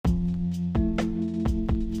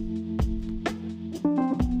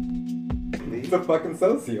He's a fucking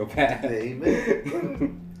sociopath.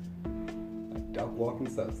 Amen. A dog walking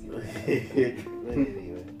sociopath.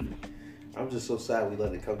 Anyway, I'm just so sad we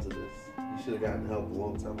let it come to this. You should have gotten help a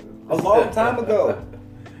long time ago. A long time ago.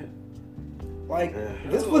 Like,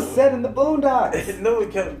 this was said in the Boondocks. No,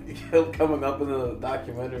 it kept coming up in the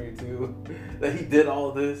documentary too that he did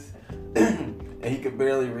all this and he could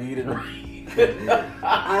barely read and write.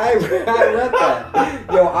 I read that.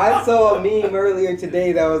 Yo, I saw a meme earlier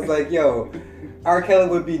today that was like, yo, R. Kelly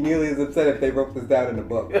would be nearly as upset if they wrote this down in a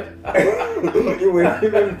book. He would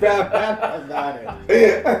even bad about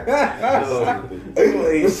it. People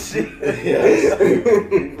ain't shit. Yes.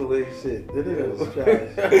 People ain't shit. That was trash.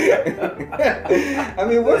 I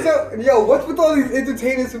mean, what's with all these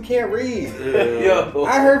entertainers who can't read? Yo.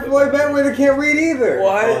 I heard Floyd Mayweather can't read either.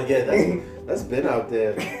 What? Oh yeah, that's been out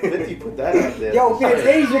there. 50 put that out there. Yo,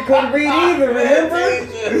 Fantasia couldn't read either, remember?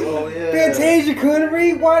 Oh yeah. Fantasia couldn't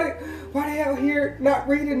read. Why they out here not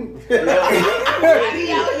reading? Hold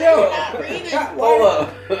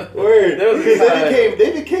up. Word. There was a Because time-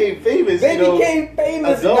 they became famous. They you know, became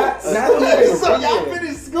famous, adults. not even So y'all reading.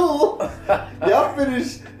 finished school. Y'all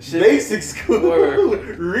finished Shit. basic school.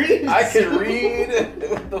 Word. Reading. I can school. read.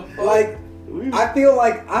 What the fuck? Like, I feel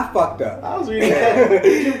like I fucked up. I was reading.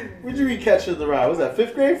 Where'd you read Catcher in the Rye? Was that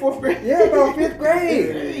 5th grade, 4th grade? Yeah, about 5th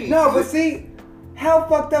grade. No, but see, how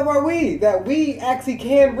fucked up are we that we actually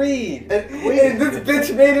can read? And And this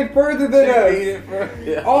bitch made it further than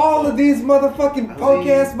us. All of these motherfucking punk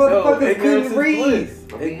ass motherfuckers couldn't read.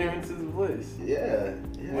 Ignorance is bliss. Yeah.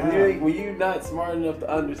 When you're not smart enough to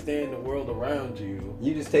understand the world around you,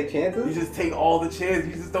 You just take chances? you just take all the chances.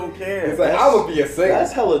 You just don't care. It's like, I would be a singer.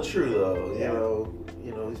 That's hella true though. Yeah.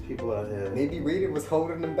 You know these people out here. Maybe reading was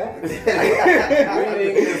holding them back.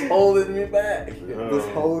 Reading is holding me back. This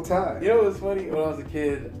whole time. You know what's funny? When I was a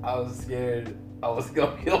kid, I was scared I was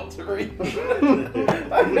gonna be able to read. I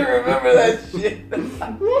can remember that shit.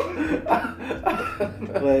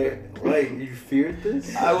 like you feared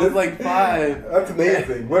this? I was like 5. That's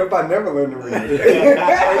amazing. What if I never learned to read?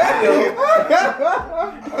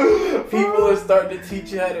 People are starting to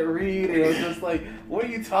teach you how to read, and I was just like, "What are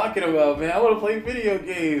you talking about, man? I want to play video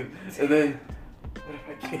games." And then, what if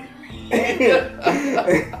I can't read?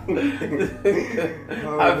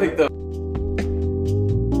 I picked up